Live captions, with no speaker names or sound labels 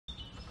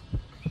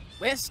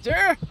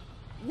Lester?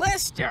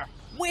 Lester,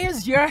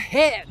 where's your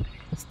head?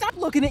 Stop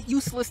looking at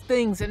useless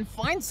things and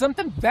find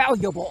something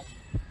valuable.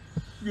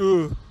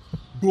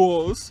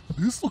 Boss,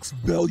 this looks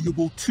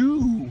valuable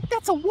too.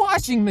 That's a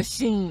washing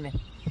machine.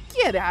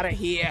 Get out of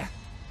here.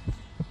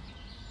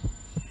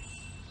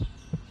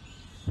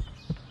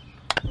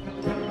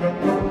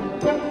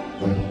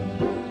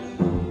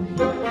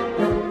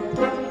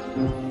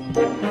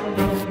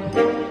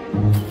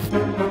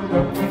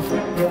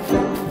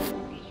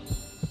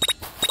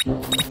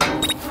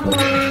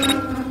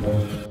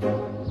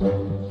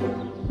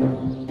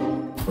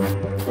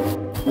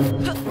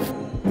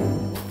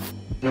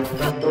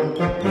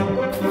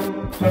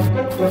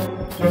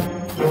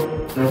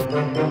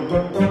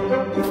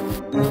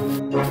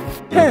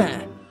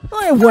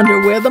 I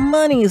wonder where the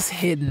money's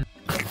hidden.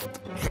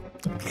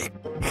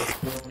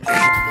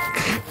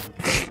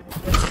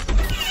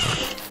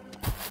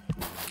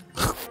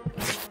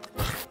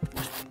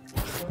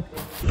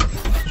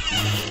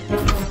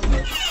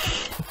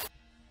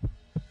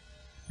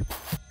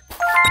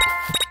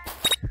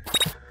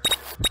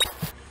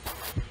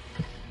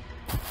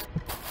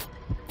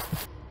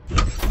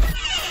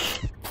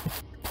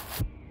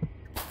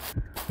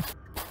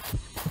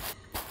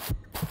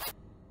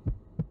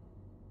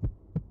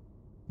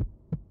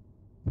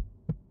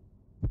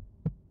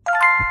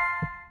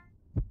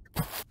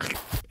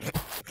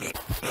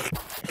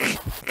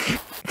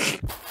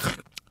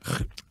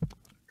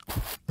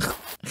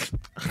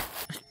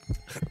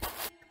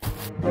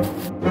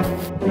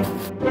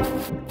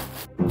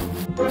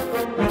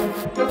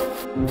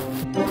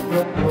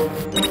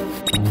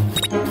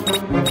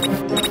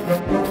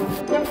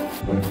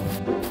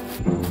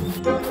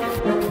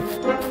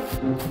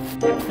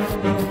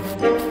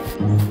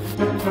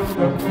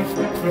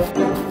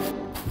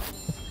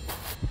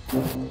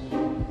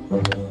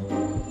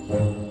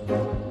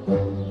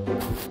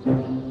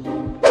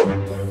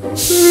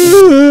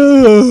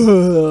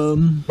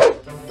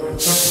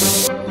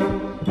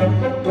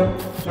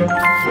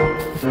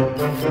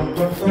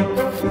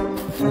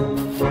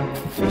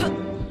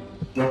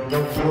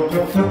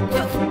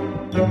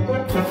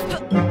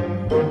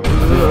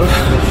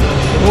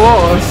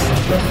 Boss,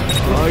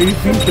 I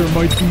think there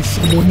might be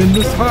someone in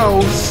this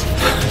house.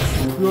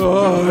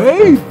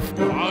 Hey,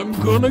 I'm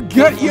gonna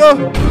get ya!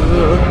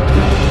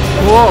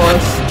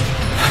 Boss,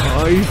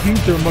 I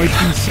think there might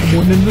be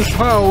someone in this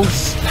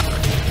house.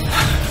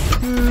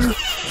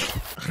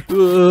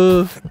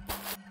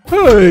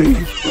 Hey,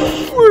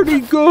 where'd he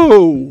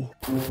go?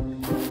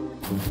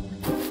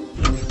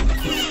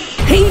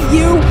 Hey,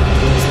 you!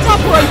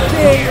 Stop right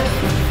there!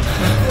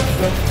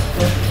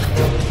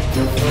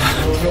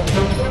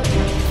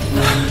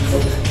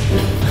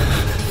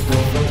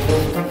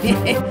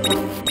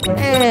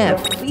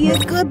 Be a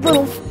good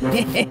little... be a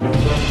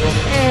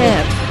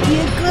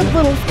good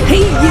little...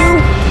 Hey, you!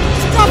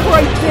 Stop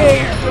right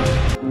there!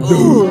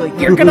 Ooh,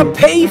 you're gonna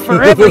pay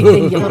for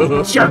everything, you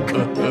little jerk!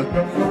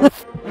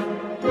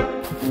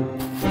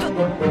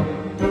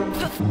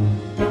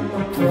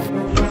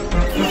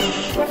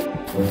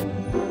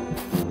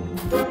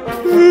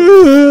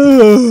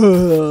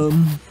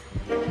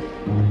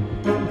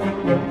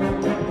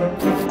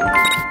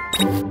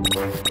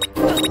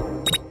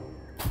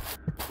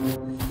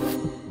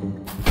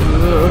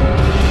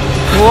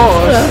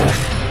 Boss,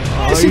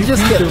 I should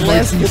just get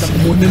less to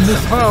someone in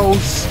this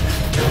house.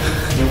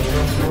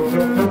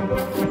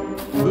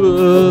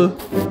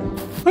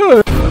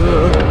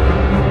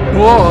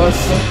 Boss,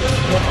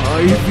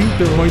 I think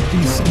there might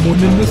be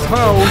someone in this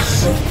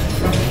house.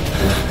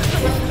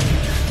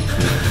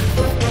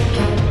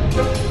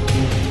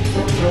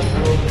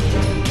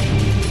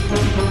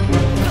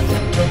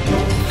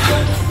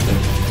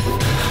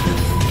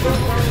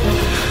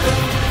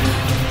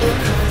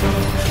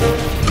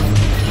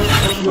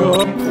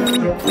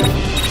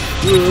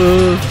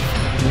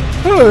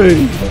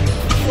 Hey,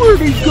 where'd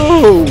he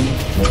go?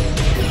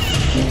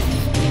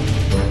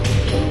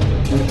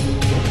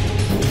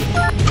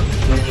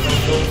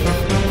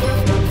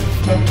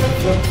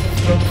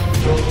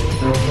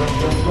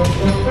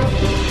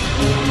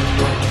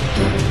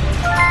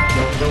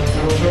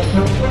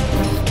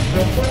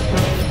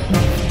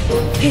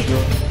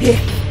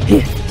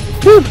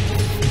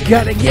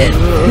 Gotta get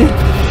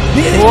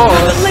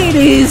the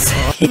ladies.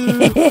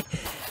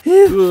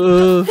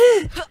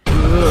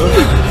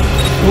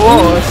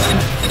 Boss,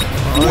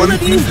 one of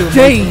these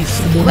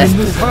days,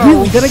 Lester's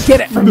really gonna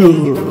get it from me.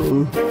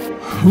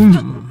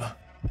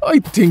 I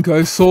think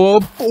I saw a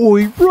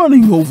boy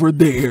running over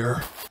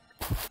there.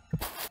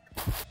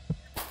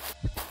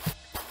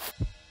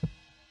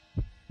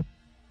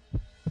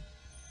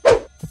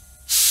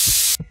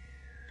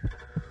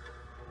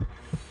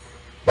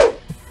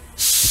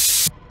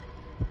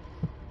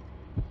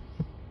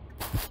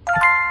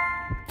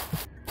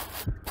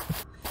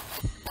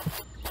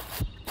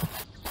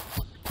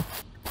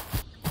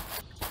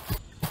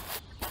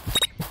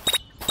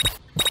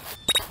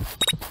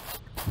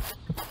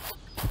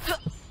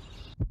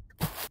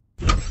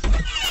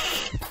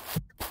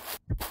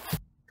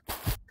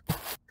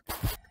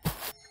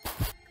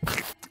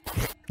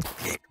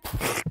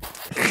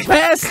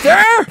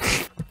 faster!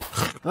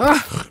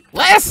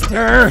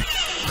 Lester!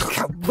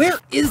 Where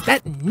is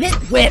that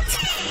nitwit?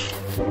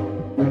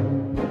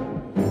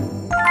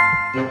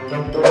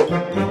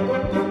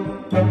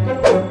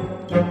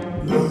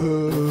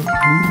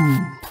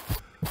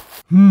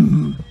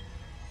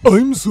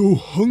 I'm so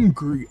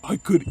hungry I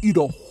could eat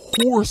a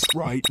horse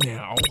right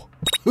now.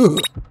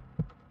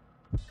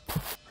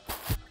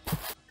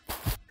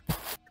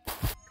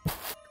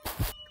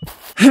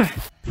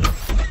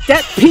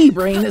 That pea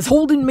brain is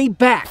holding me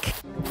back.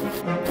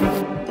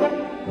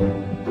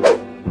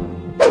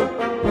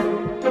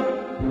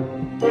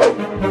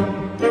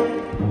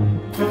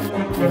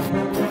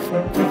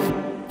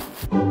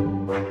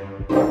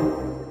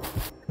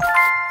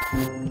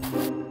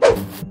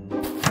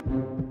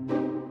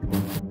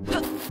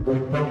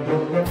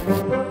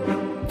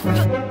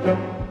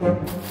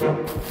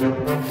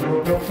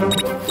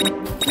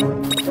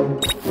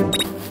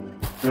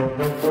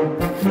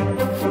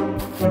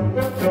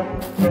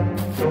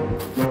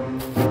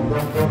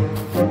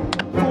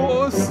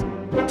 Boss,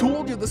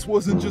 told you this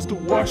wasn't just a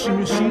washing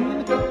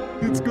machine.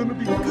 It's gonna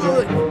be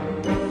good.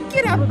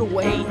 Get out of the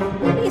way.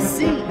 Let me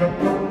see.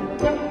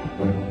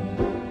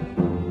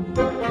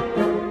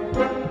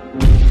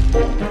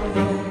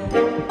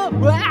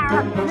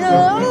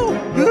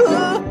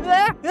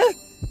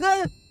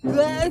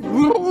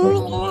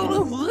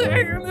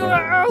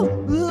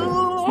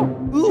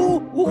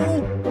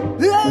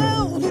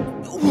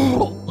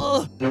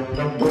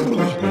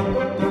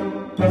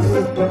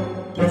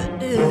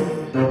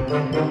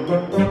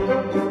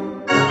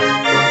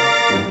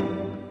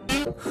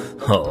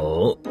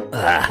 Oh,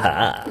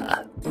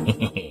 aha.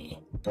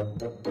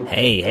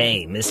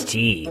 Hey, Miss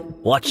T,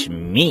 watch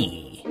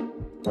me.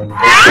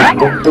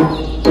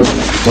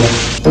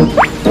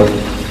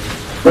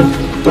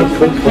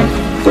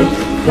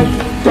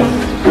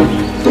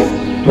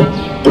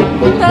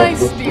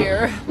 Nice,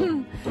 dear.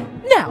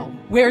 Now,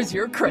 where's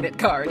your credit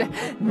card?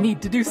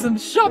 Need to do some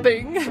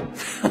shopping.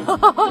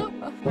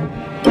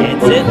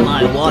 It's in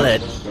my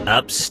wallet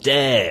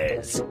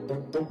upstairs.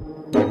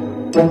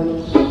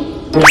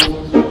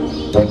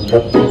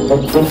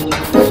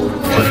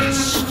 What a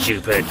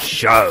stupid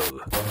show.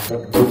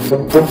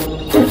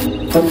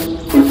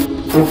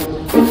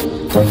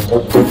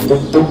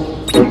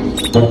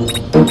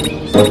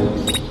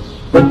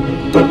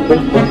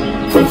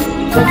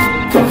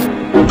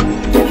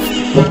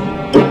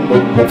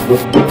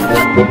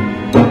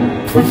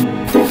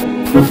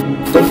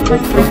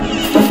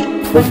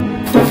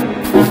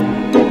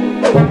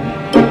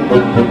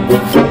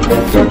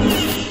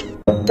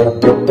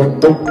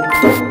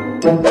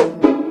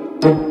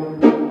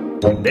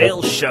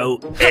 They'll show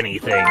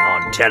anything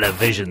on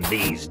television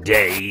these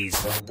days.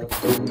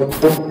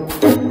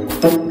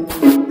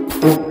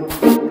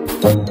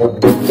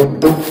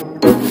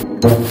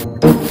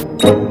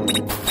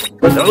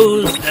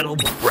 Those little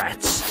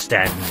brats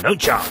stand no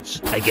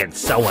chance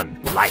against someone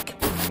like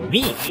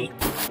me.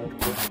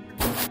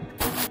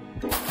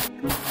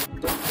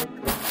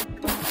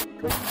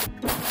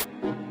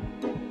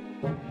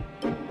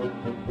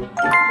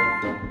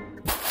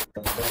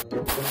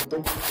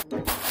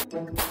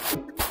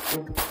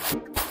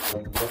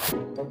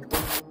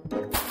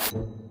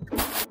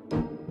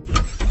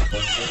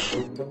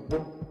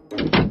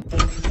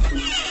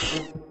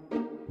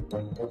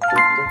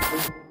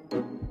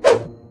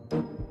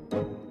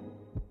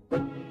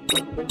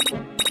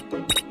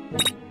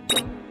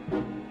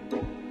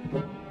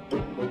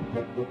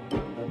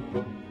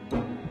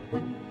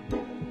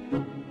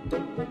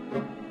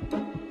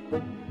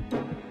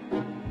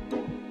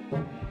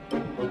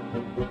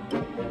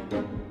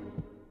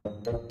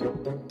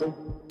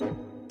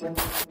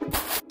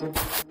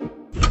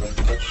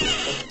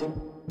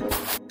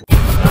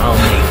 I'll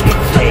make you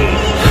pay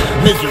the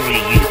misery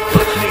you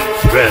put me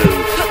through.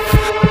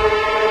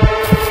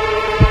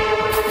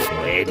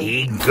 Where'd he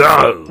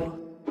go?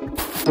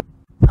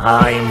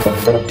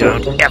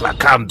 Don't ever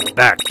come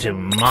back to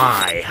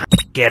my...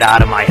 Get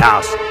out of my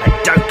house and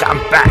don't come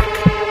back.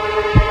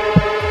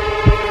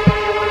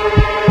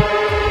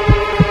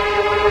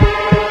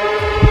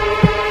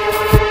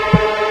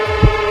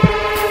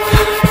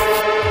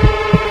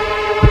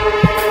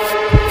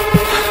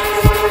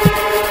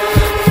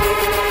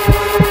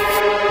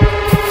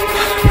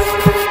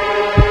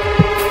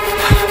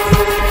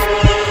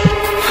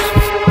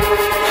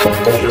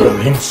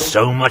 You're in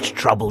so much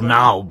trouble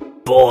now,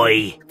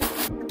 boy.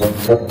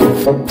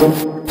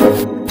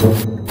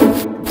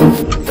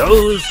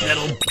 Those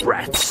little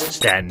brats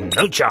stand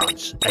no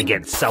chance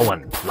against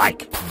someone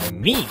like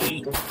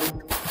me.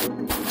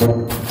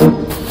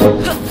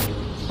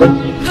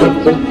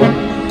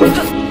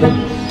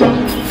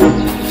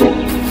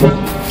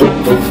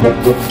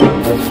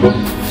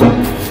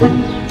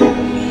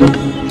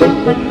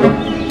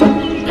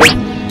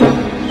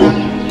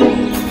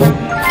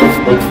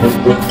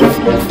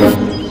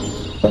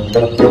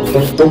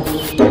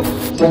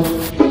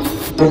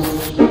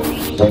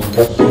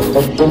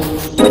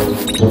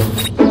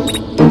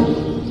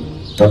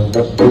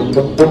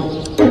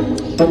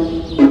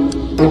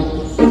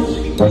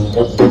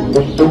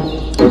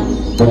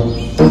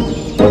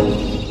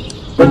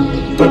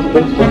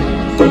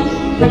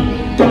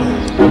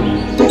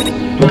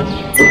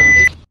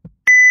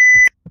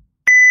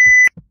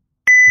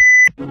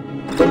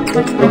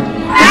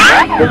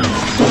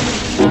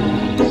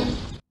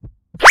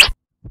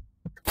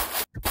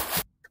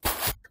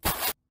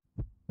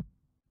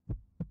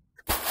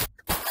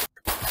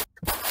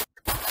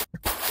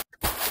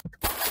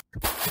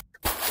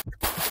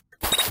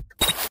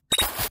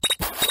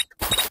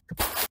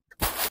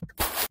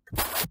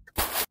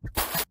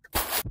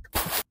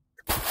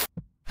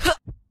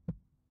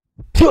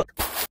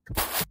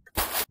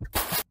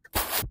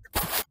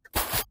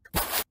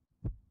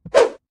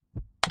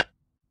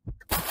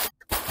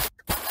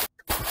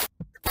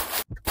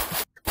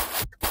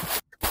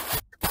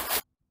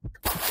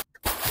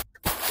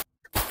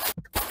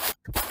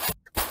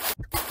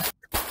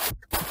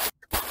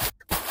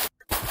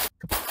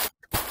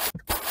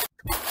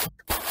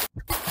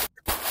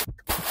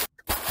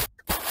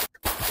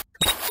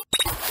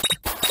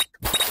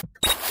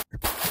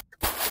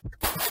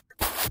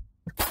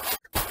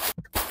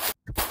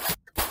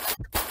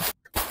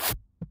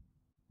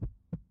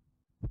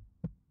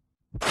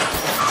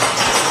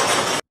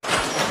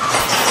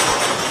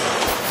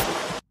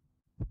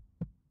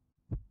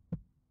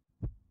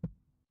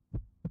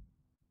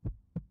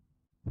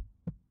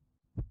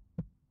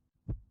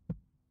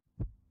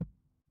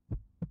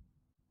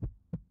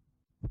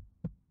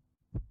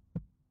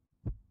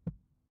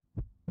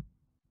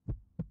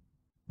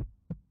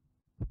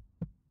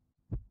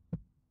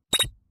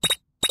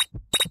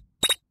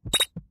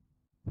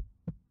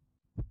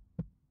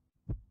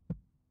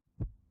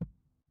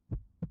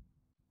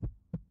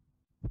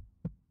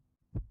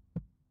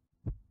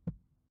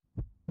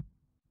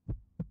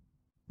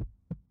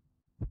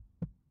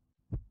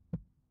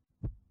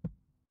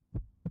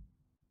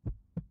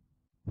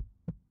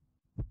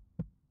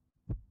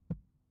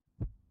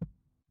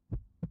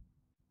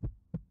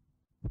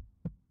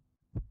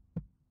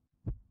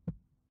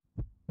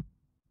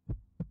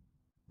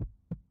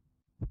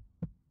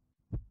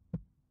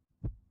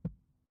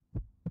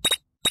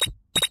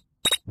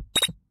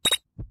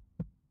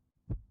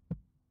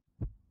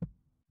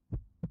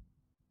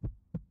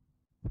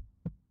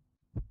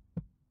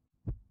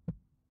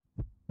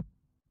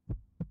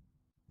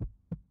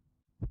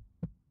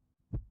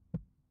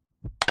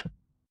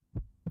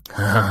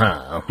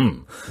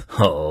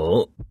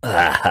 Oh,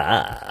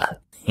 aha.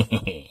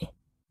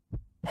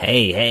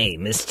 Hey,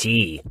 Miss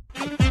T.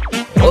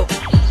 Oh,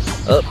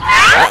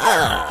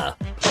 ah.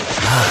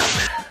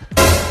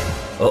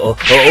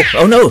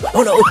 Oh no,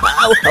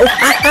 ow.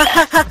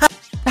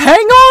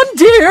 Hang on,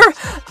 dear!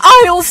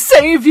 I'll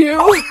save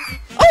you!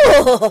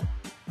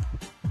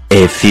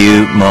 A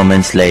few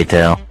moments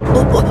later.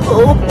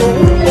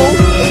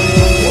 Oh.